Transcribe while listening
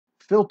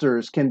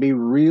filters can be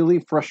really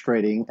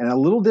frustrating and a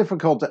little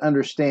difficult to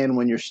understand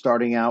when you're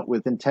starting out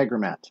with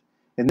Integromat.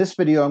 In this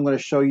video, I'm going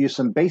to show you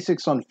some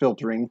basics on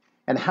filtering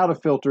and how to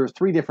filter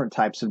 3 different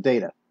types of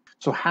data.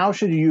 So how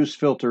should you use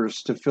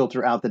filters to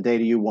filter out the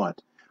data you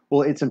want?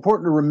 Well, it's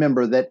important to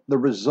remember that the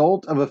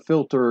result of a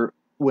filter,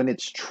 when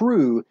it's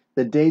true,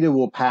 the data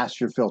will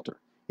pass your filter.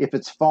 If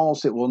it's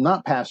false, it will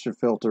not pass your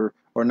filter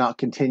or not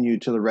continue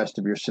to the rest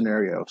of your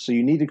scenario. So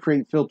you need to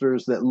create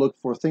filters that look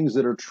for things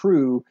that are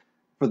true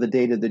for the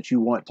data that you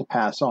want to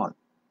pass on.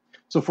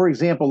 So for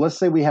example, let's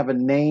say we have a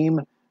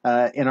name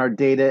in our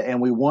data and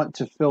we want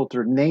to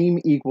filter name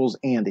equals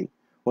Andy.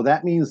 Well,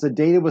 that means the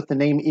data with the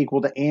name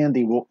equal to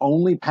Andy will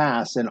only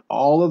pass, and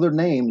all other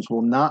names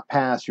will not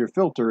pass your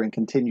filter and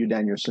continue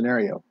down your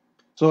scenario.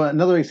 So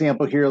another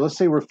example here, let's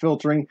say we're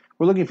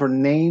looking for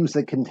names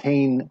that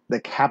contain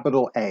the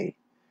capital A.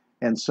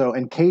 And so,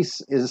 and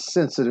case is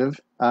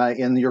sensitive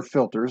in your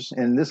filters.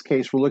 In this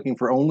case, we're looking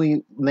for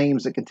only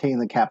names that contain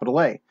the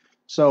capital A.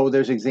 So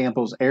there's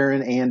examples: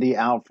 Aaron, Andy,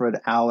 Alfred,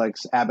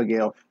 Alex,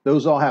 Abigail.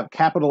 Those all have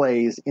capital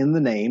A's in the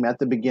name at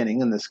the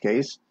beginning in this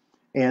case.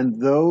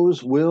 And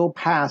those will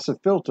pass a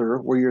filter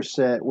where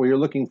you're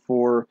looking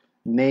for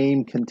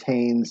name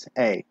contains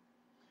A.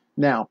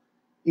 Now,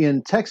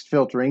 in text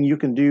filtering, you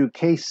can do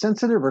case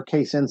sensitive or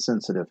case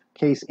insensitive.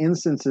 Case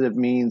insensitive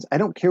means I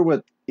don't care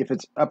if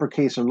it's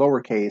uppercase or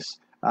lowercase.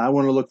 I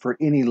want to look for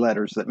any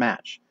letters that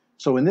match.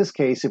 So in this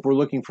case, if we're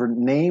looking for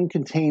name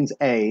contains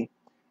A,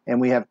 and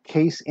we have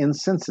case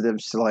insensitive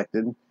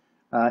selected,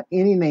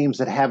 any names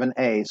that have an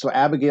A. So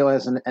Abigail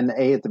has an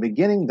A at the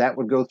beginning, that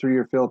would go through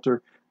your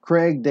filter.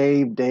 Craig,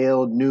 Dave,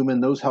 Dale, Newman,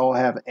 those all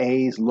have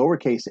A's,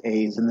 lowercase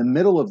a's, in the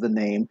middle of the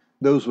name.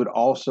 Those would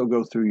also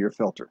go through your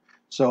filter.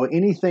 So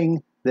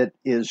anything that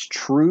is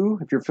true,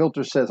 if your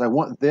filter says, I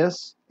want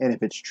this, and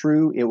if it's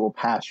true, it will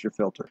pass your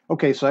filter.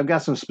 Okay, so I've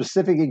got some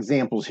specific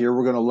examples here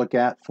we're going to look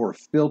at for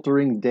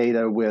filtering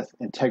data with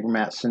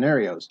Integromat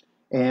scenarios.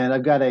 And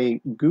I've got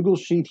a Google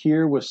Sheet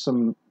here with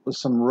some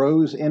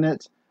rows in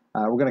it.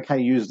 We're going to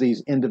kind of use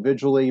these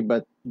individually,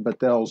 but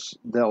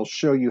they'll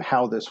show you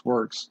how this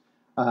works.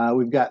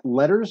 We've got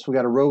letters. We've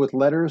got a row with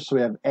letters. So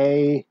we have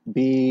A,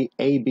 B,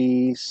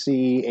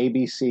 C,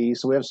 ABC.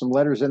 So we have some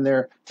letters in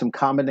there, some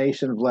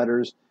combination of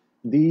letters.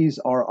 These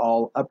are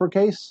all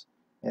uppercase,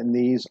 and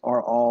these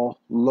are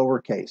all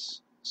lowercase.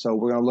 So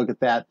we're going to look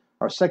at that.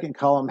 Our second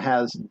column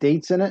has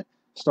dates in it,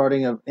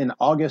 starting in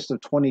August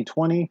of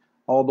 2020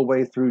 all the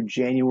way through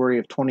January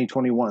of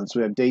 2021. So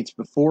we have dates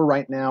before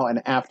right now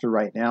and after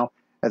right now.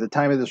 At the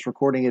time of this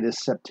recording, it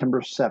is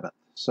September 7th.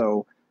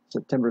 So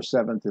September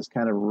 7th is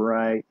kind of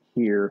right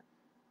here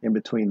in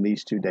between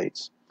these two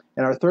dates.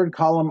 And our third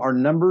column are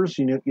numbers.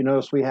 You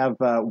notice we have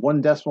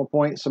 1 decimal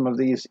point. Some of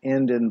these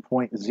end in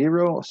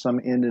 0.0, some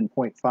end in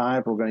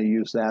 0.5. We're going to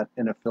use that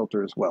in a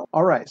filter as well.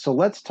 All right, so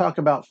let's talk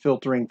about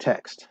filtering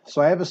text.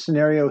 So I have a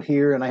scenario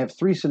here, and I have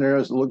 3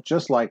 scenarios that look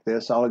just like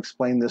this. I'll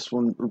explain this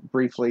one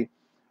briefly.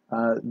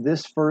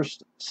 This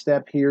first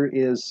step here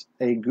is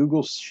a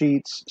Google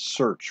Sheets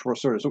search.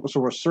 So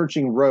we're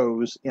searching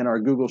rows in our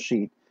Google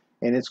Sheet,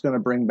 and it's going to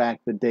bring back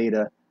the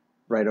data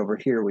right over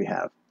here we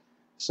have.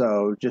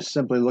 So just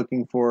simply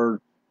looking for,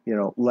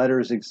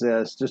 letters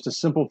exist, just a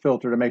simple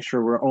filter to make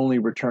sure we're only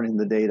returning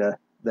the data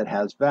that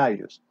has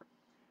values.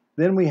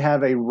 Then we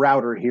have a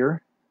router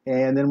here,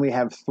 and then we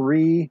have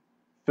 3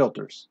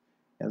 filters.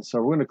 And so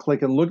we're going to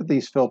click and look at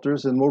these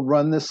filters, and we'll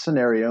run this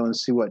scenario and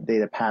see what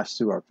data pass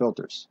through our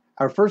filters.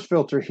 Our first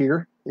filter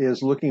here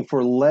is looking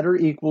for letter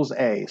equals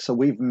A. So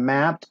we've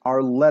mapped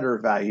our letter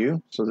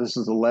value. So this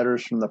is the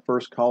letters from the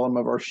first column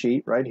of our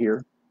sheet right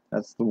here.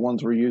 That's the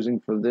ones we're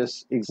using for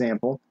this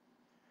example.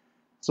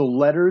 So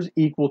letters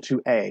equal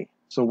to A.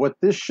 So what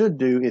this should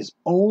do is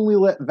only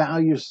let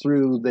values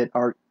through that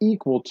are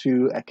equal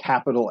to a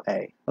capital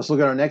A. Let's look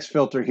at our next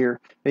filter here.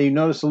 Now you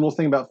notice a little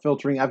thing about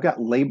filtering. I've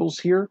got labels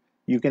here.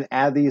 You can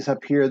add these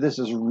up here. This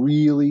is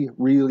really,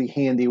 really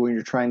handy when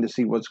you're trying to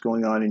see what's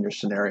going on in your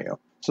scenario.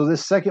 So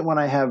this second one,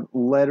 I have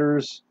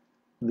letters.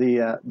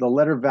 The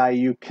letter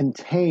value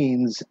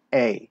contains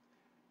A.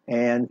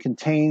 And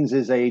contains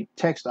is a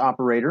text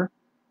operator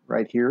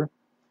right here.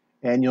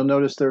 And you'll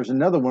notice there's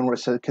another one where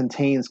it says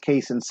contains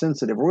case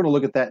insensitive. We're going to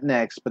look at that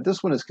next, but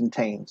this one is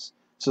contains.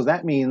 So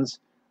that means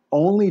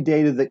only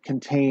data that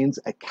contains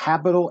a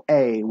capital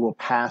A will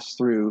pass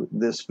through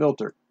this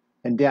filter.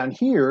 And down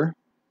here,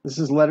 this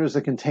is letters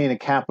that contain a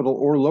capital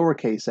or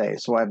lowercase a.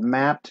 So I've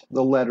mapped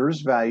the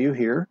letters value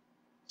here.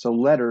 So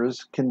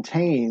letters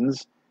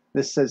contains,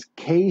 this says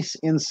case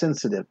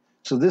insensitive.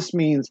 So this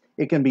means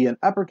it can be an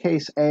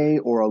uppercase A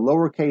or a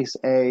lowercase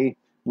a.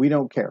 We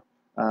don't care.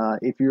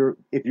 If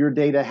your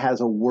data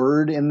has a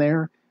word in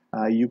there,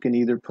 you can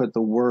either put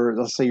the word,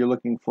 let's say you're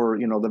looking for,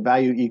 the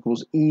value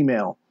equals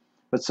email,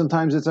 but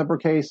sometimes it's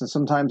uppercase and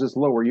sometimes it's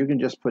lower. You can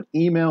just put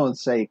email and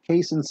say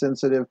case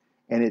insensitive,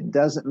 and it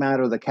doesn't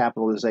matter the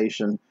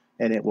capitalization,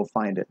 and it will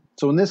find it.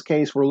 So in this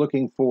case, we're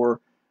looking for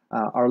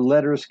our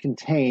letters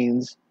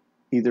contains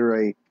either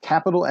a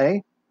capital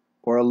A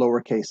or a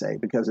lowercase a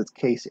because it's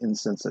case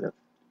insensitive.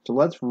 So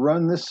let's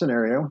run this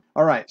scenario.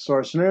 All right, so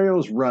our scenario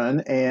is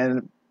run,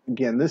 and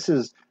again, this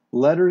is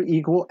letter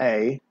equal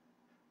A.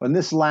 And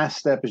this last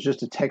step is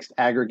just a text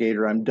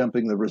aggregator I'm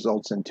dumping the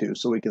results into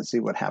so we can see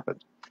what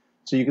happened.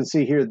 So you can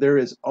see here there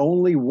is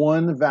only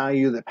one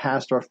value that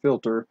passed our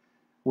filter,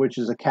 which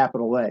is a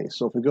capital A.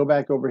 So if we go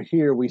back over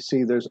here, we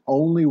see there's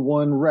only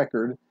one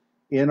record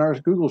in our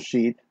Google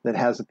Sheet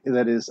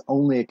that is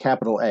only a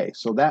capital A.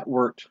 So that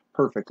worked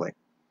perfectly.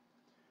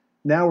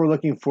 Now we're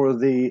looking for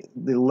the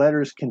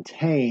letters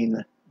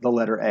contain the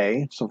letter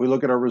A. So if we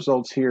look at our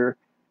results here,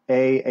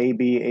 A,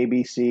 AB,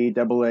 ABC,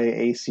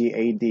 AA, AC,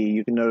 AD,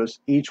 you can notice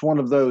each one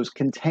of those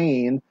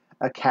contain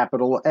a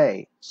capital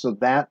A. So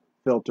that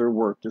filter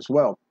worked as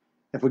well.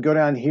 If we go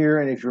down here,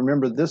 and if you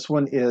remember, this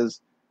one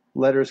is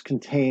letters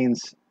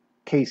contains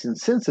case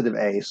insensitive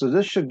A. So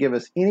this should give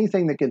us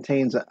anything that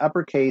contains an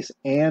uppercase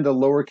and a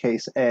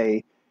lowercase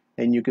a.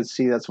 And you can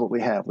see that's what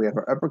we have. We have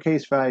our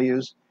uppercase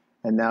values,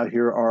 and now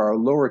here are our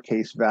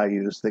lowercase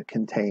values that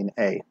contain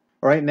A.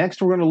 All right, next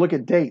we're going to look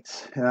at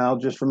dates. And I'll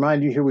just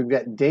remind you here, we've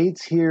got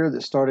dates here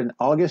that start in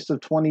August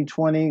of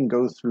 2020 and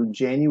go through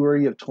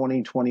January of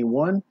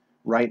 2021.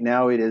 Right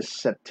now it is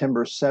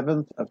September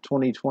 7th of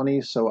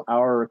 2020, so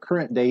our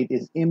current date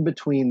is in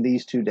between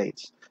these two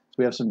dates. So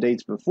we have some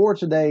dates before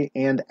today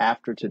and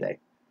after today.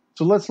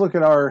 So let's look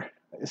at our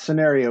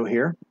scenario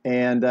here,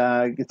 and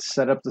it's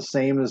set up the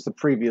same as the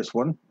previous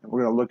one.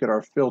 We're going to look at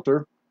our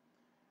filter.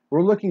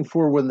 We're looking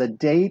for when the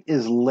date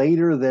is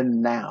later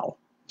than now.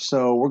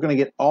 So we're going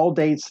to get all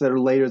dates that are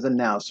later than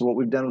now. So what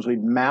we've done is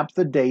we've mapped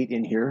the date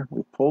in here.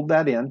 We've pulled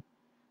that in.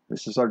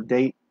 This is our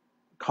date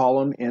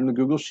column in the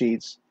Google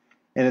Sheets.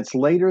 And it's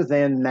later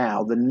than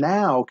now. The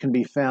now can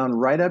be found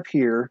right up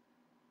here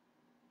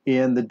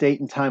in the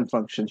date and time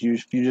functions. You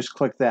just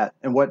click that.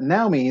 And what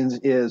now means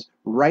is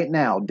right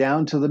now,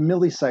 down to the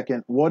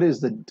millisecond, what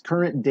is the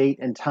current date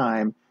and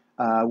time?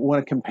 I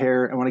want to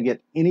compare, I want to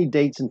get any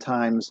dates and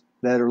times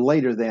that are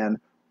later than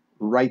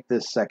right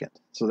this second.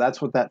 So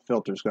that's what that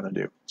filter is going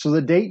to do. So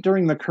the date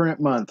during the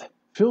current month,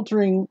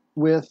 filtering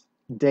with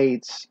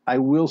dates, I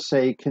will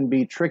say, can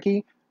be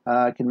tricky.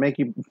 Can make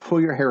you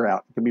pull your hair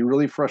out. It can be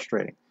really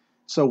frustrating.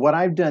 So what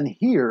I've done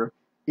here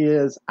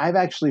is I've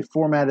actually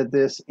formatted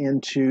this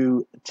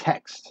into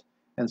text.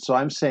 And so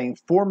I'm saying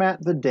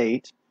format the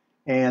date,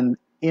 and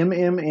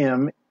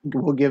MMM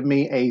will give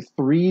me a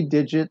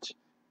 3-digit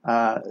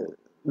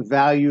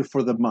value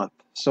for the month.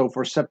 So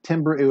for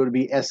September, it would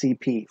be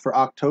SEP. For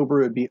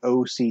October, it would be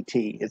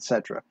OCT,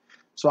 etc.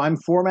 So I'm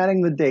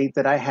formatting the date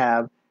that I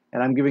have,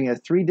 and I'm giving a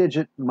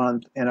 3-digit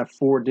month and a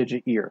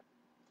 4-digit year.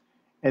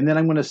 And then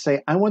I'm going to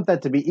say, I want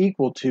that to be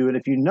equal to, and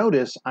if you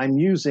notice, I'm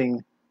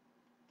using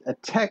a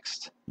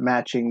text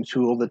matching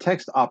tool, the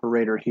text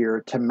operator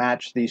here, to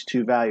match these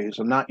two values.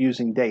 I'm not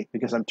using date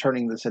because I'm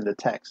turning this into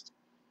text.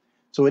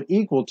 So it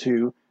equal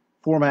to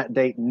format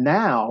date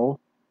now,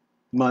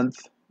 month,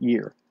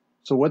 year.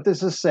 So what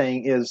this is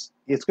saying is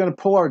it's going to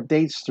pull our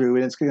dates through,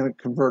 and it's going to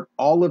convert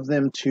all of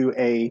them to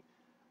a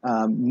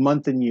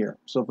month and year.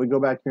 So if we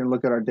go back here and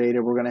look at our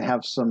data, we're going to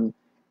have some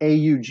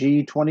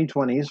AUG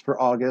 2020s for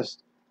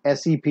August,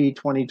 SEP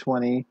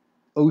 2020,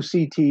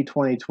 OCT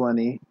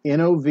 2020,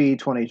 NOV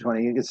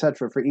 2020,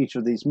 etc. for each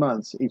of these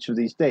months, each of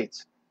these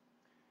dates.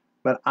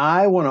 But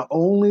I want to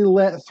only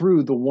let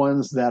through the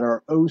ones that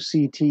are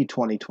OCT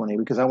 2020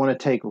 because I want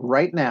to take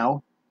right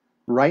now.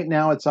 Right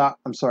now it's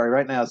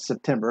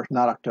September,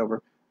 not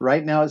October.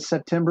 Right now it's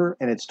September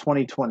and it's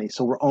 2020.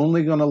 So we're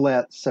only going to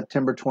let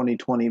September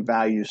 2020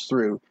 values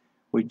through.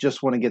 We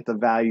just want to get the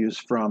values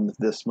from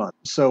this month.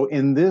 So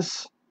in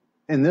this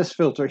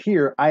filter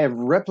here, I have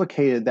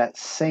replicated that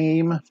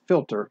same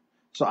filter.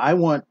 So I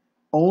want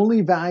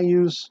only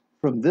values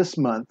from this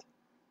month,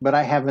 but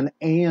I have an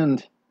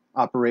AND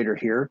operator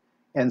here.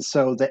 And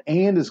so the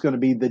AND is going to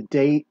be the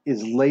date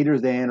is later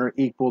than or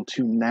equal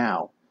to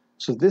now.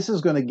 So this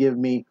is going to give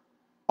me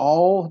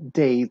all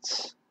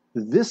dates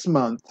this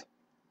month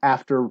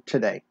after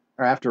today,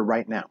 or after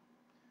right now.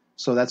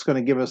 So that's going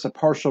to give us a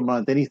partial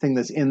month, anything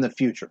that's in the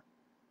future.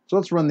 So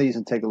let's run these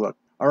and take a look.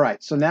 All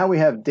right, so now we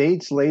have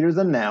dates later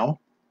than now,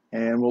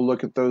 and we'll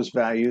look at those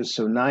values.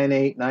 So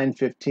 9/8,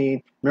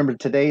 9/15. Remember,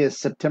 today is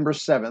September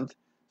 7th,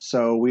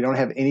 so we don't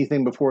have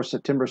anything before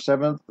September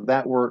 7th.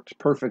 That worked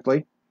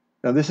perfectly.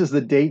 Now this is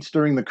the dates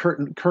during the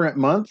current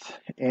month,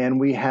 and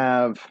we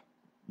have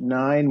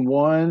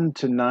 9/1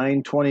 to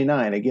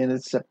 9/29. Again,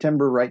 it's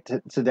September right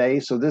today,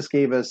 so this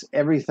gave us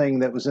everything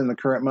that was in the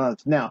current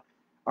month. Now,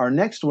 our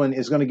next one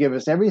is going to give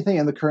us everything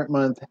in the current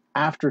month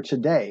after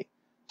today.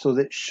 So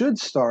that should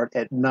start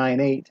at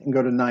 9/8 and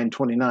go to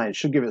 9/29. It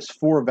should give us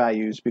 4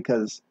 values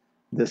because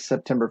this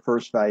September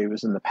 1st value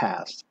is in the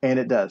past. And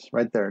it does,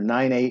 right there,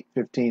 9/8,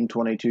 15,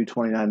 22,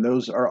 29.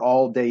 Those are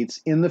all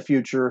dates in the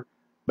future,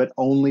 but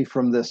only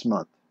from this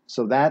month.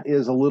 So that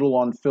is a little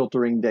on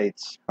filtering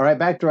dates. All right,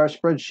 back to our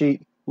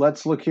spreadsheet.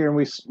 Let's look here, and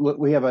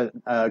we have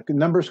a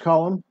numbers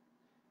column,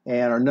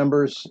 and our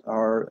numbers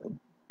are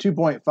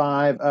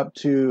 2.5 up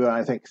to,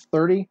 I think,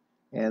 30,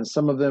 and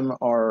some of them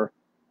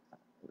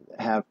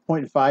have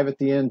 0.5 at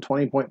the end,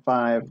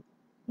 20.5,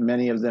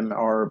 many of them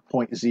are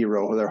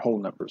 0.0 or they're whole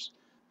numbers.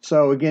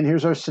 So again,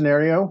 here's our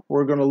scenario.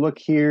 We're going to look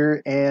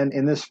here, and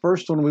in this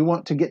first one, we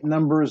want to get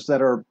numbers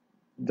that are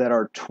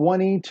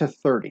 20 to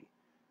 30.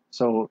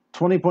 So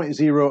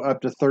 20.0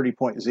 up to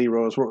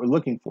 30.0 is what we're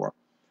looking for.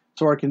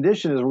 So our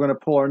condition is we're going to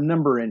pull our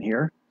number in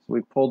here. So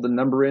we pulled the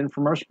number in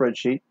from our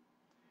spreadsheet,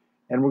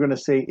 and we're going to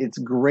say it's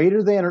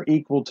greater than or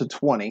equal to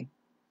 20.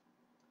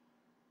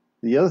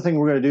 The other thing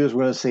we're going to do is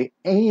we're going to say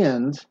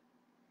and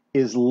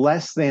is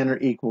less than or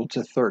equal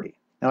to 30.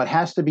 Now it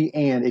has to be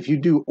and. If you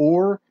do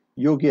or,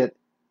 you'll get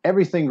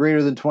everything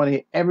greater than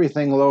 20,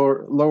 everything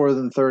lower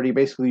than 30.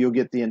 Basically, you'll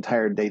get the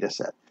entire data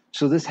set.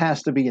 So this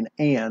has to be an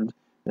and.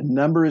 The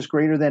number is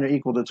greater than or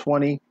equal to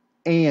 20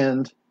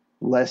 and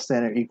less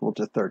than or equal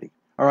to 30.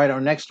 All right,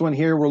 our next one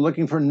here, we're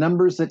looking for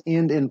numbers that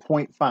end in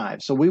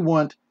 0.5. So we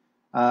want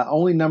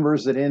only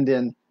numbers that end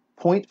in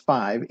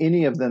 0.5,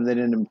 any of them that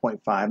end in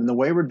 0.5. And the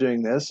way we're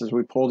doing this is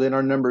we pulled in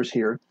our numbers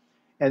here,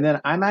 and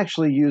then I'm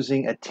actually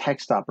using a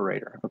text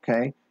operator,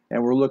 okay?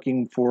 And we're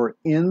looking for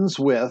ends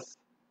with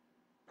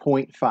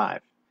 0.5.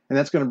 And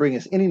that's going to bring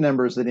us any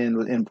numbers that end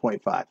within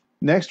 0.5.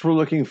 Next, we're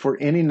looking for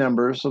any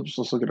numbers. So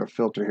let's look at our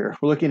filter here.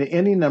 We're looking at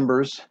any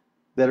numbers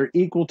that are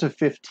equal to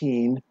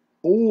 15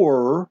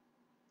 or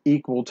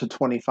equal to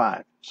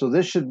 25. So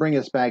this should bring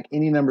us back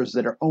any numbers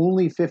that are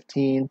only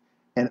 15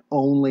 and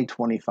only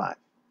 25.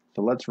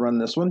 So let's run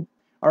this one.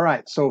 All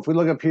right, so if we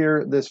look up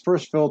here, this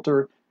first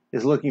filter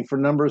is looking for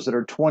numbers that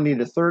are 20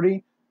 to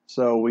 30.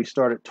 So we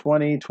start at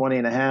 20, 20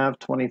 and a half,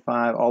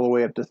 25, all the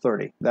way up to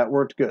 30. That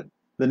worked good.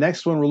 The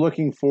next one we're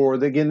looking for,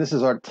 again, this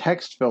is our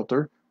text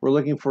filter. We're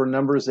looking for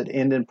numbers that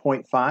end in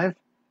 0.5,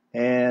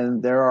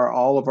 and there are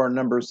all of our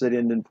numbers that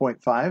end in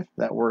 0.5.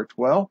 That worked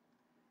well.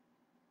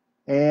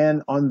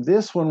 And on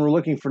this one, we're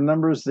looking for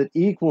numbers that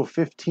equal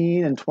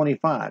 15 and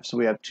 25. So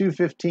we have 2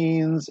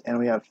 15s and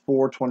we have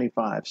 4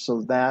 25s.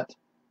 So that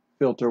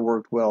filter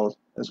worked well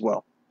as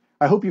well.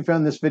 I hope you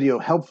found this video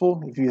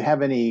helpful. If you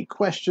have any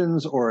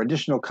questions or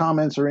additional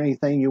comments or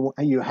anything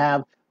you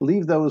have,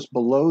 leave those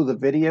below the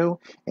video.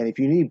 And if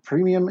you need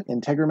premium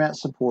Integromat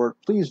support,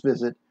 please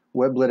visit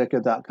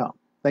weblytica.com.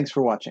 Thanks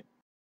for watching.